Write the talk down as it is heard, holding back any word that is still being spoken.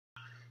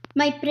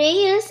My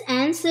prayers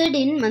answered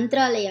in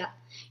Mantralaya.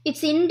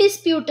 It's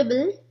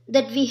indisputable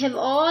that we have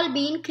all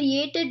been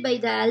created by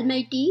the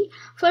Almighty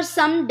for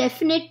some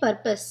definite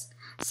purpose.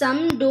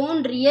 Some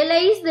don't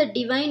realize the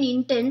divine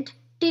intent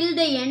till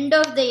the end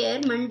of their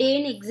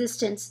mundane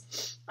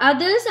existence.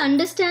 Others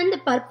understand the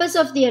purpose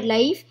of their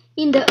life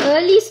in the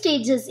early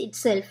stages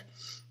itself,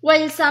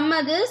 while some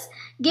others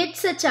get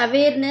such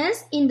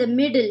awareness in the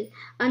middle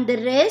and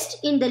the rest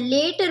in the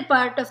later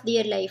part of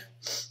their life.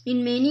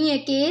 In many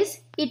a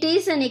case, it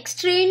is an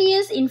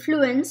extraneous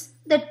influence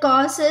that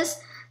causes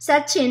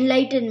such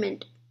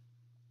enlightenment.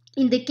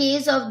 In the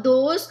case of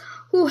those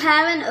who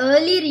have an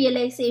early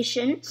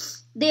realization,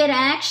 their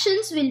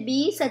actions will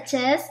be such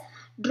as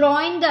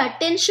drawing the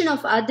attention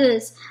of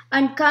others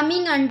and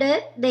coming under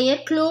their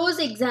close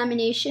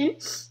examination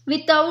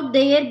without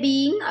their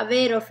being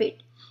aware of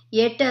it.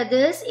 Yet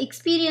others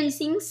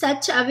experiencing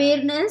such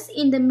awareness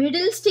in the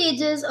middle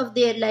stages of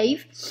their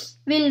life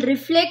will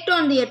reflect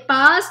on their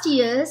past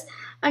years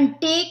and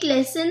take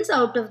lessons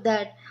out of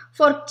that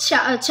for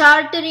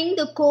chartering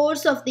the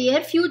course of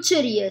their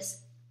future years.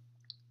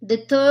 The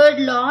third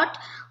lot,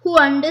 who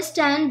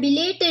understand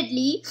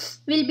belatedly,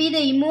 will be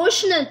the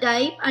emotional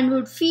type and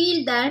would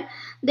feel that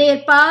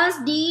their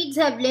past deeds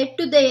have led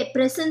to their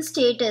present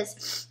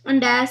status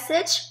and as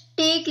such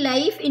take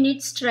life in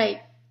its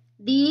stride.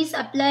 These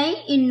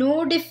apply in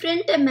no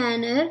different a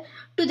manner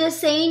to the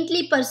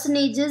saintly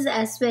personages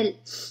as well.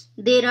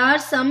 There are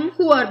some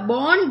who are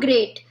born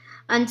great,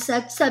 and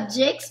such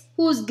subjects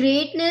whose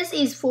greatness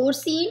is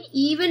foreseen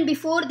even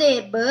before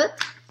their birth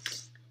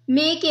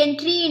make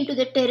entry into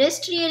the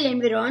terrestrial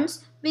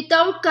environs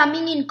without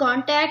coming in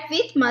contact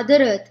with Mother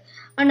Earth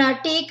and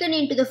are taken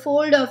into the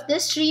fold of the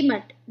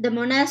Srimat, the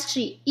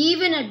monastery,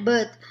 even at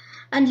birth,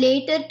 and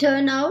later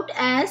turn out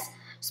as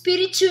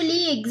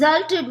spiritually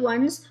exalted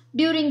ones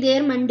during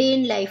their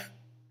mundane life.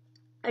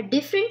 A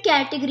different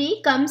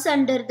category comes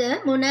under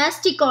the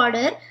monastic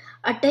order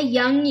at a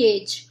young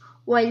age,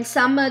 while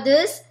some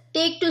others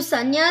take to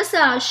sannyasa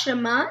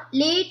ashrama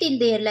late in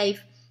their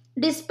life,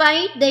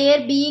 despite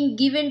their being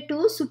given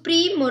to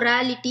supreme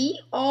morality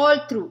all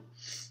through.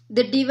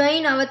 The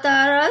divine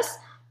avatars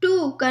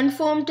too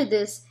conform to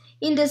this,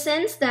 in the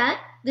sense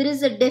that there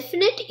is a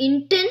definite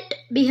intent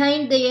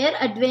behind their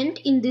advent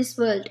in this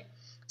world.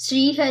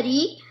 Sri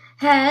Hari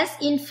has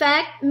in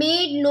fact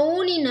made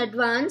known in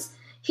advance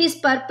his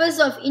purpose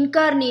of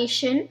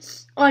incarnation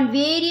on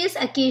various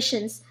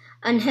occasions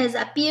and has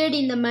appeared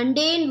in the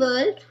mundane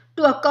world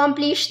to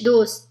accomplish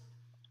those.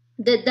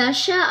 The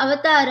Dasha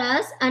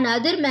avatars and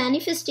other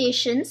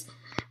manifestations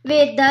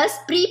were thus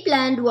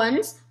pre-planned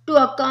ones to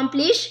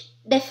accomplish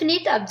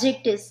definite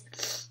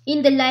objectives.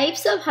 In the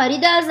lives of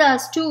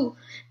Haridasas too,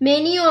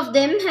 many of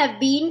them have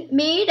been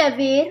made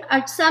aware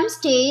at some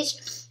stage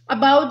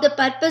about the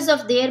purpose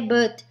of their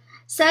birth.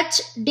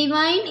 Such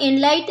divine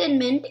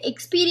enlightenment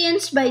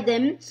experienced by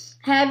them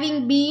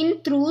having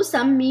been through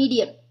some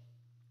medium.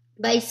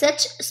 By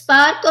such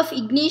spark of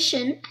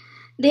ignition,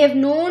 they have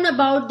known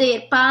about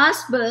their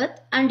past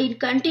birth and in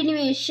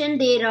continuation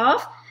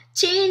thereof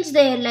changed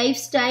their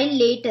lifestyle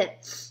later.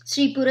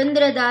 Sri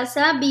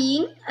Purandaradasa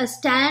being a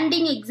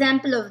standing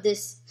example of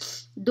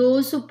this.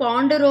 Those who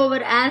ponder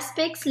over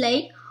aspects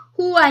like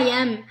who I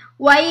am,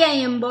 why I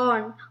am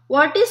born,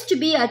 what is to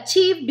be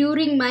achieved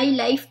during my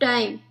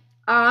lifetime,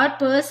 are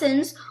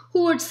persons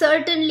who would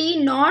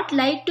certainly not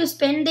like to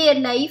spend their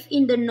life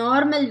in the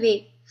normal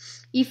way.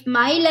 If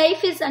my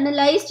life is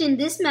analyzed in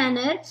this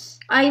manner,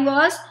 I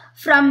was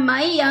from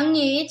my young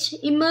age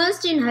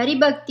immersed in Hari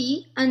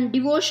Bhakti and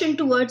devotion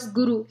towards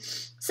Guru,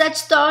 such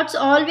thoughts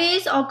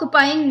always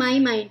occupying my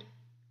mind.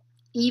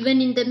 Even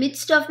in the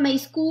midst of my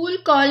school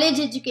college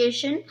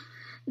education,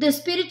 the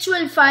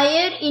spiritual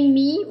fire in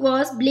me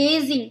was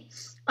blazing,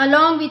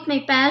 along with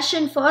my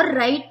passion for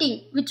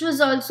writing, which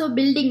was also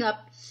building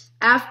up.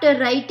 After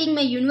writing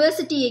my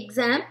university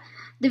exam,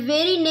 the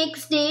very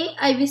next day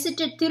I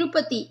visited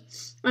Tirupati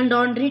and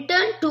on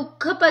return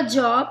took up a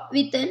job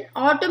with an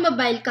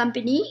automobile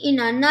company in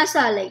Anna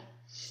Salai.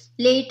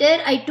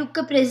 Later I took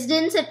a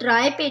residence at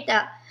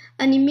Rayapeta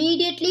and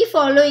immediately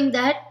following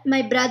that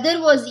my brother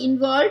was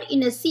involved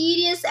in a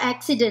serious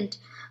accident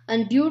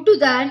and due to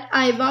that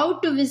I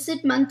vowed to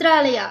visit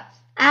Mantralaya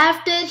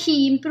after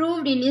he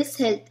improved in his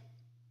health.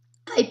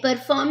 I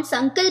performed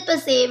Sankalpa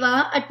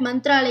Seva at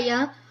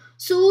Mantralaya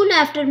soon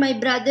after my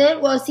brother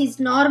was his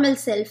normal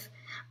self,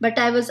 but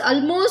I was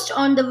almost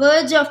on the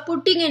verge of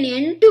putting an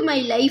end to my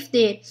life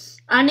there,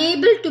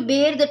 unable to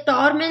bear the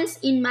torments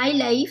in my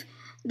life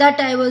that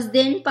I was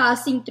then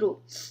passing through.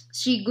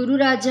 Sri Guru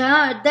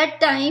Raja at that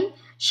time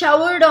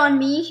showered on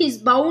me his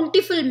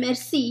bountiful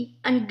mercy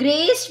and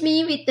graced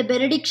me with the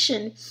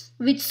benediction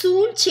which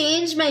soon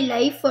changed my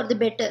life for the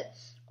better.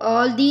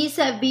 All these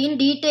have been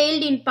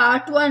detailed in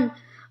part 1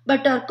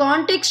 but are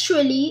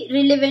contextually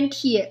relevant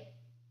here.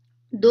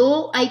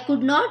 Though I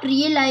could not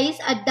realize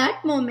at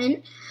that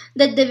moment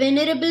that the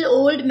venerable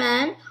old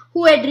man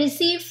who had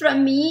received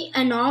from me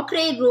an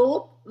ochre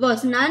robe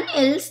was none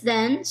else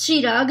than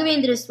Sri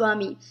Raghavendra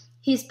Swami.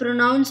 His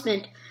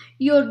pronouncement,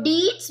 Your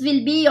deeds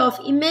will be of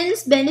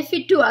immense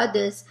benefit to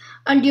others,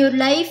 and your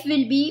life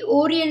will be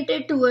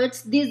oriented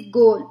towards this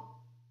goal.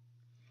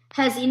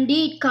 Has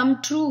indeed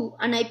come true,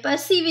 and I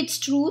perceive its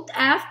truth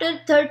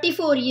after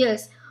 34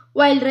 years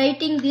while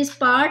writing this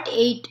part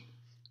 8.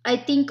 I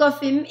think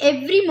of him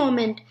every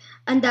moment,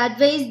 and the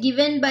advice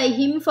given by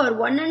him for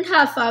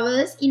 1.5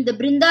 hours in the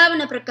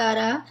Brindavana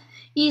Prakara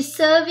is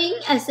serving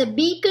as a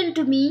beacon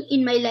to me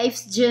in my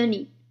life's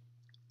journey.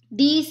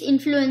 These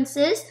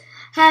influences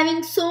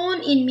having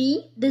sown in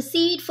me the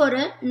seed for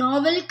a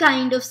novel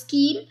kind of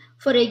scheme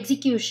for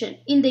execution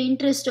in the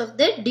interest of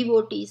the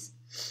devotees.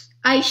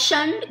 I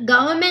shunned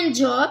government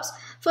jobs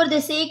for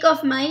the sake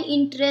of my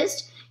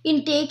interest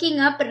in taking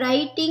up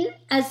writing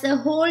as a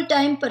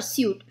whole-time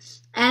pursuit,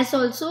 as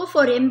also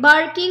for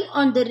embarking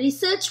on the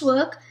research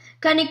work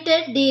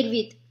connected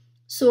therewith.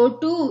 So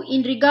too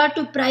in regard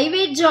to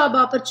private job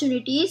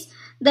opportunities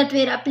that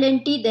were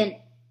aplenty then.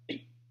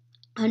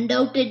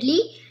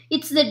 Undoubtedly,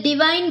 it's the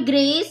divine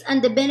grace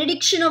and the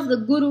benediction of the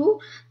Guru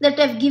that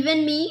have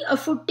given me a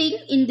footing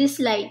in this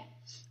line.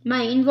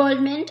 My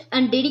involvement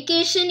and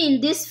dedication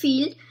in this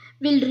field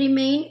will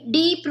remain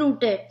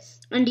deep-rooted,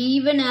 and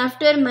even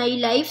after my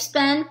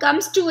lifespan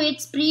comes to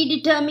its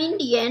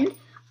predetermined end,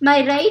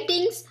 my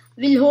writings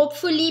will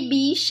hopefully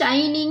be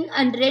shining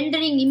and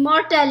rendering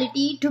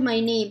immortality to my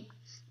name.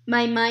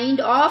 My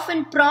mind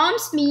often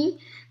prompts me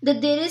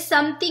that there is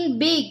something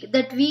big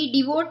that we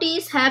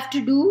devotees have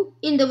to do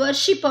in the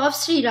worship of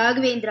Sri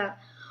Raghavendra.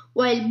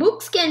 While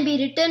books can be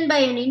written by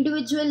an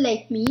individual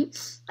like me,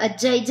 a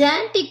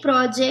gigantic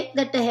project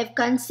that I have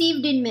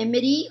conceived in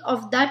memory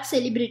of that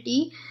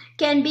celebrity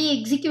can be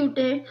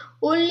executed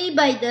only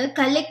by the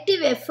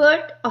collective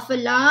effort of a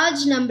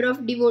large number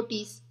of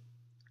devotees.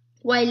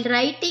 While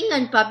writing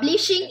and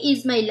publishing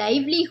is my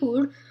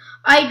livelihood,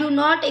 I do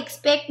not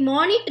expect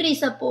monetary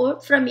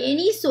support from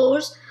any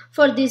source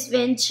for this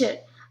venture,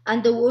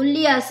 and the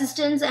only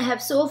assistance I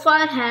have so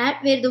far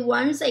had were the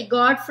ones I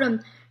got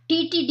from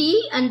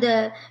TTD and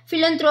the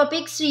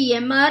philanthropic Sri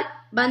M.R.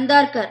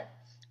 Bandarkar.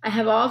 I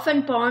have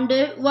often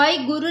pondered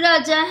why Guru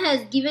Raja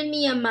has given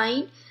me a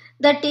mind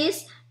that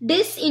is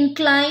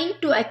disinclined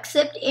to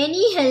accept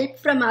any help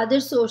from other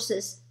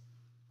sources.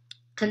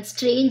 And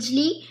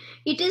strangely,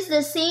 it is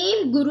the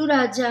same Guru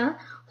Raja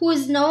who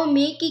is now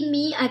making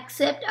me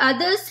accept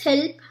others'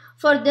 help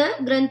for the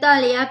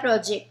Granthalaya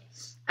project.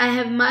 I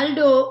have mulled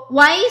over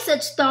why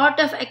such thought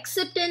of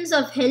acceptance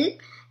of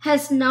help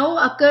has now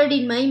occurred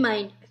in my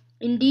mind.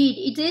 Indeed,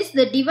 it is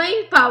the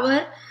divine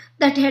power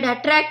that had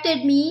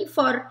attracted me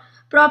for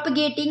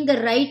propagating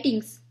the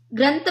writings,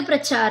 Grantha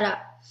Prachara,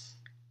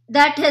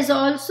 that has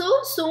also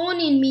sown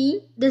in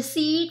me the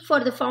seed for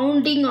the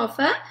founding of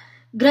a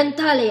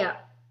Granthalaya.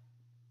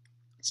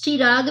 Sri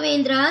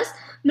Raghavendra's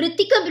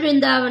Mritika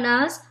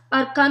Vrindavanas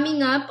are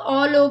coming up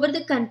all over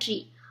the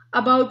country,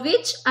 about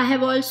which I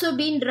have also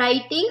been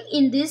writing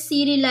in this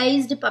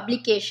serialized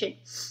publication.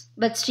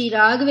 But Sri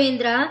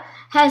Raghavendra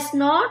has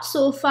not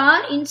so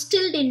far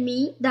instilled in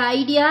me the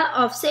idea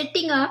of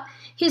setting up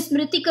his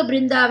Mritika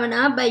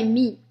Vrindavana by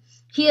me.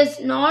 He has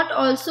not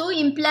also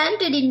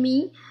implanted in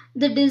me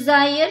the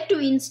desire to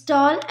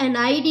install an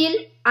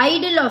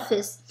idol of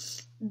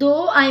his,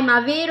 though I am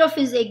aware of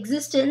his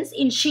existence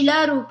in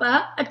Shila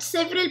Rupa at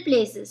several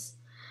places.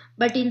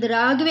 But in the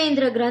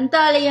Raghavendra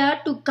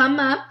Granthalaya to come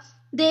up,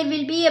 there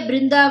will be a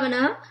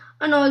Brindavana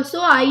and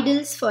also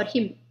idols for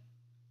him.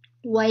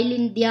 While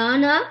in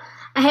Dhyana,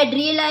 I had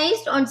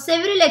realized on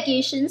several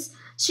occasions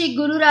Sri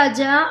Guru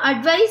Raja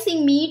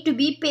advising me to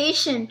be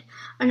patient,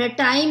 and a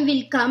time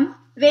will come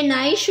when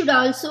I should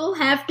also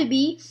have to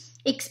be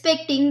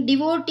expecting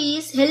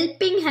devotees'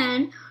 helping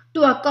hand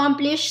to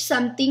accomplish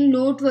something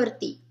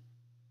noteworthy.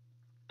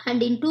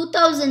 And in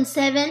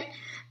 2007,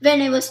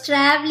 when I was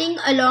travelling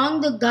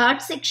along the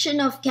Ghat section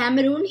of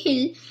Cameroon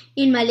Hill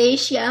in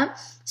Malaysia,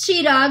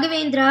 Sri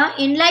Raghavendra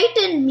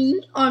enlightened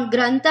me on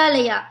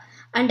Granthalaya,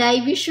 and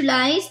I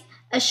visualized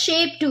a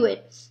shape to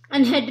it,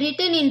 and had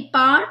written in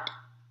part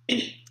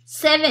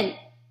 7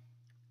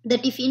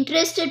 that if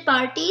interested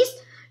parties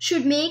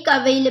should make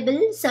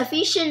available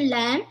sufficient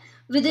land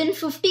within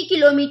 50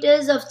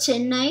 kilometers of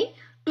Chennai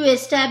to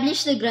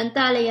establish the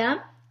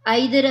Granthalaya,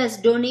 either as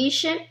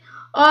donation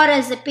or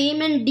as a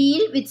payment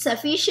deal with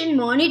sufficient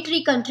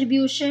monetary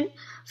contribution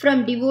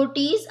from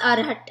devotees are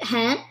at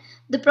hand,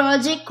 the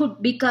project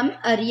could become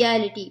a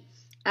reality.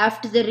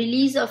 After the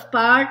release of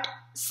part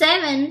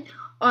 7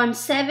 on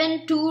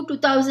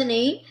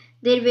 7/2/2008,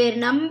 there were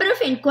a number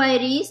of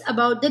inquiries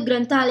about the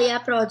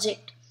Granthalaya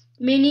project.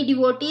 Many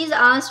devotees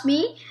asked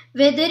me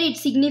whether it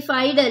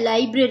signified a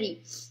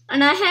library,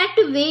 and I had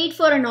to wait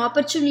for an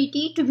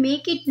opportunity to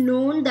make it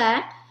known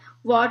that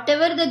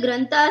whatever the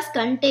Granthas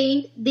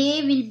contained,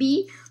 they will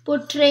be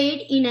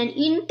portrayed in an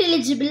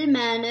intelligible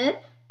manner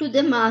to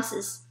the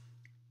masses.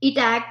 It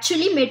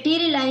actually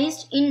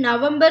materialized in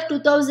November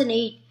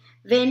 2008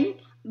 when,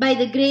 by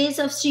the grace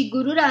of Sri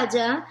Guru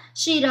Raja,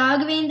 Sri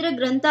Raghavendra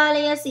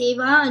Granthalaya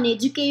Seva and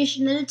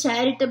Educational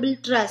Charitable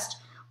Trust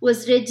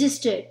was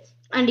registered,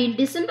 and in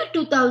December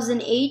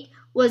 2008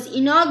 was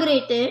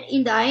inaugurated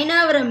in the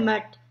Ayanavaram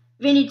Mutt,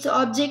 when its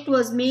object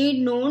was made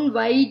known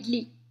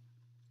widely.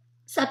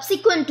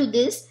 Subsequent to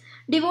this,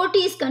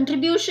 devotees'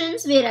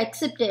 contributions were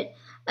accepted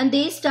and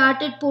they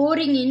started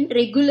pouring in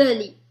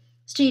regularly.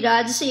 Sri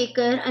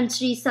Rajashekar and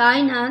Sri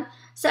Sainath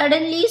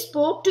suddenly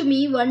spoke to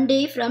me one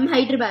day from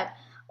Hyderabad,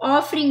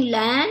 offering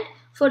land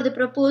for the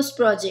proposed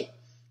project.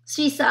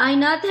 Sri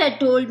Sainath had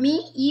told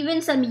me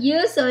even some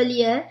years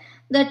earlier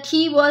that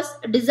he was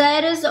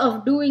desirous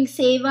of doing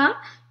seva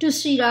to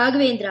Sri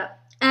Raghavendra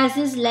as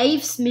his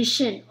life's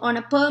mission on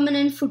a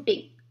permanent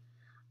footing.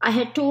 I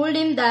had told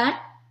him then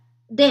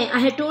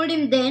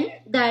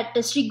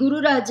that Sri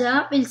Guru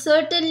Raja will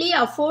certainly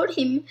afford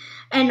him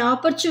an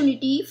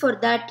opportunity for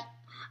that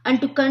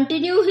and to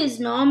continue his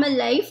normal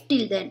life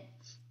till then.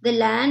 The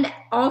land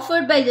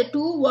offered by the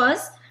two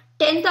was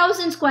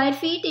 10,000 square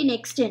feet in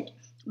extent,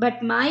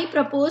 but my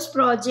proposed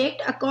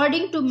project,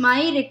 according to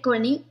my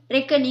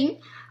reckoning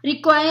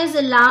requires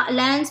a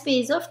land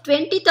space of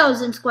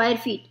 20,000 square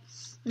feet,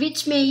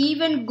 which may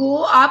even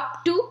go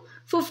up to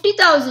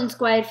 50,000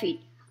 square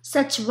feet.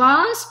 Such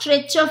vast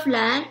stretch of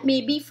land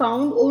may be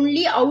found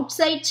only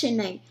outside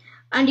Chennai,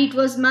 and it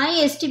was my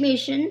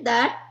estimation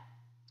that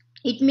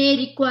it may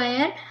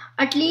require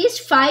at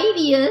least 5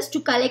 years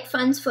to collect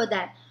funds for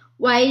that.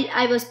 While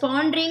I was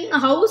pondering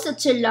how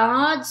such a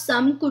large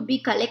sum could be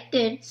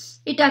collected,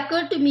 it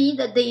occurred to me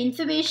that the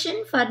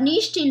information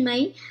furnished in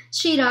my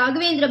Sri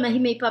Raghavendra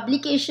Mahimai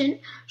publication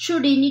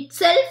should in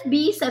itself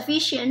be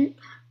sufficient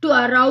to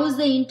arouse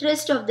the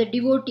interest of the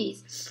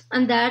devotees,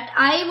 and that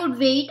I would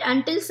wait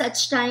until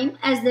such time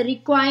as the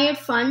required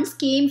funds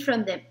came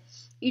from them.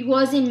 It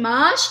was in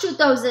March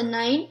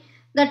 2009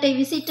 that I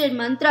visited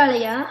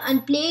Mantralaya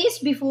and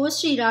placed before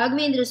Sri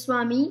Raghavendra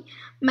Swami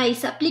my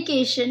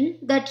supplication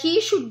that he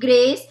should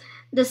grace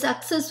the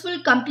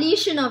successful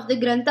completion of the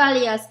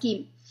Granthalaya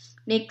scheme.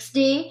 Next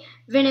day,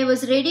 when I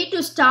was ready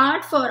to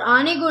start for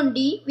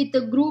Anegondi with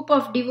a group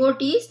of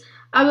devotees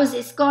I was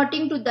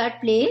escorting to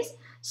that place,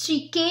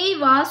 Sri K.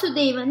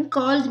 Vasudevan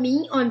called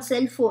me on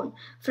cell phone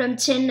from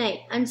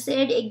Chennai and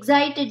said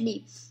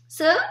excitedly,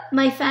 "Sir,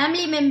 my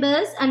family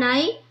members and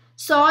I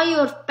saw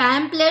your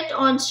pamphlet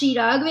on Sri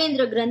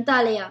Raghavendra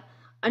Granthalaya,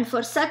 and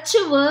for such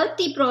a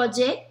worthy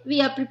project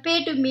we are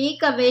prepared to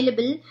make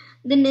available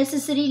the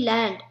necessary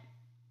land."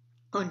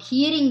 On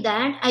hearing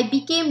that, I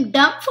became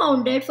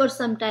dumbfounded for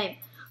some time,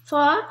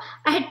 for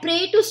I had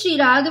prayed to Sri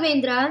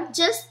Raghavendra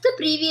just the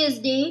previous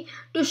day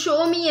to show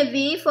me a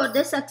way for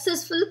the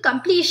successful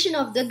completion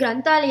of the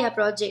Granthalaya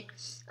project.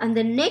 And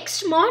the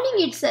next morning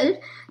itself,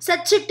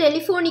 such a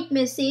telephonic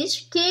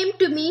message came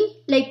to me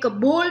like a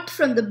bolt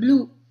from the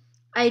blue.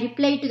 I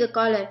replied to the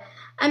caller,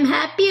 "I'm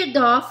happy at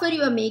the offer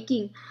you are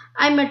making.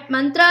 I'm at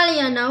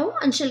Mantralaya now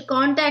and shall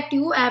contact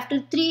you after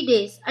 3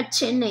 days at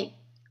Chennai."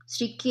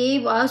 Sri K.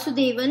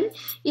 Vasudevan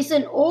is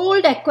an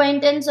old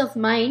acquaintance of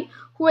mine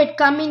who had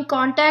come in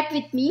contact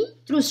with me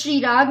through Sri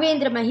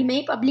Raghavendra Mahimai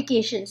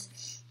publications.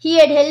 He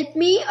had helped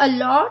me a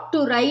lot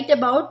to write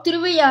about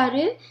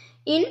Thiruvayaru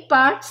in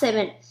part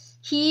 7.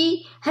 He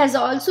has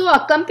also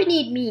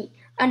accompanied me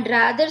and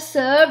rather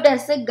served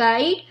as a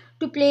guide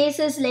to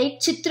places like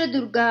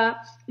Chitradurga,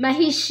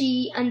 Mahishi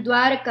and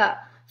Dwaraka,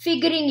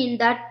 figuring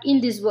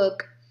in this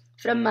work.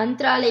 From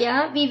Mantralaya,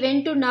 we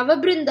went to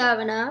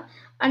Navabrindavana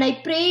and I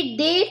prayed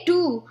there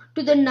too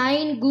to the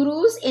 9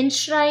 gurus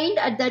enshrined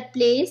at that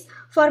place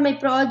for my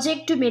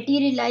project to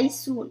materialize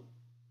soon.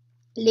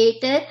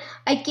 Later,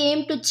 I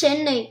came to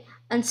Chennai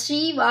and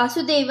Sri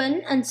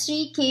Vasudevan and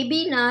Sri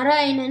K.B.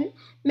 Narayanan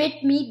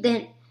met me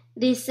then.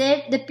 They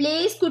said the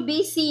place could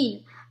be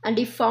seen and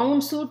if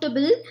found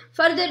suitable,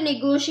 further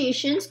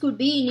negotiations could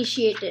be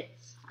initiated.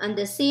 And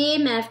the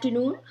same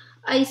afternoon,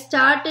 I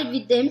started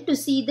with them to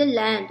see the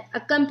land,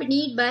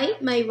 accompanied by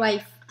my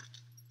wife.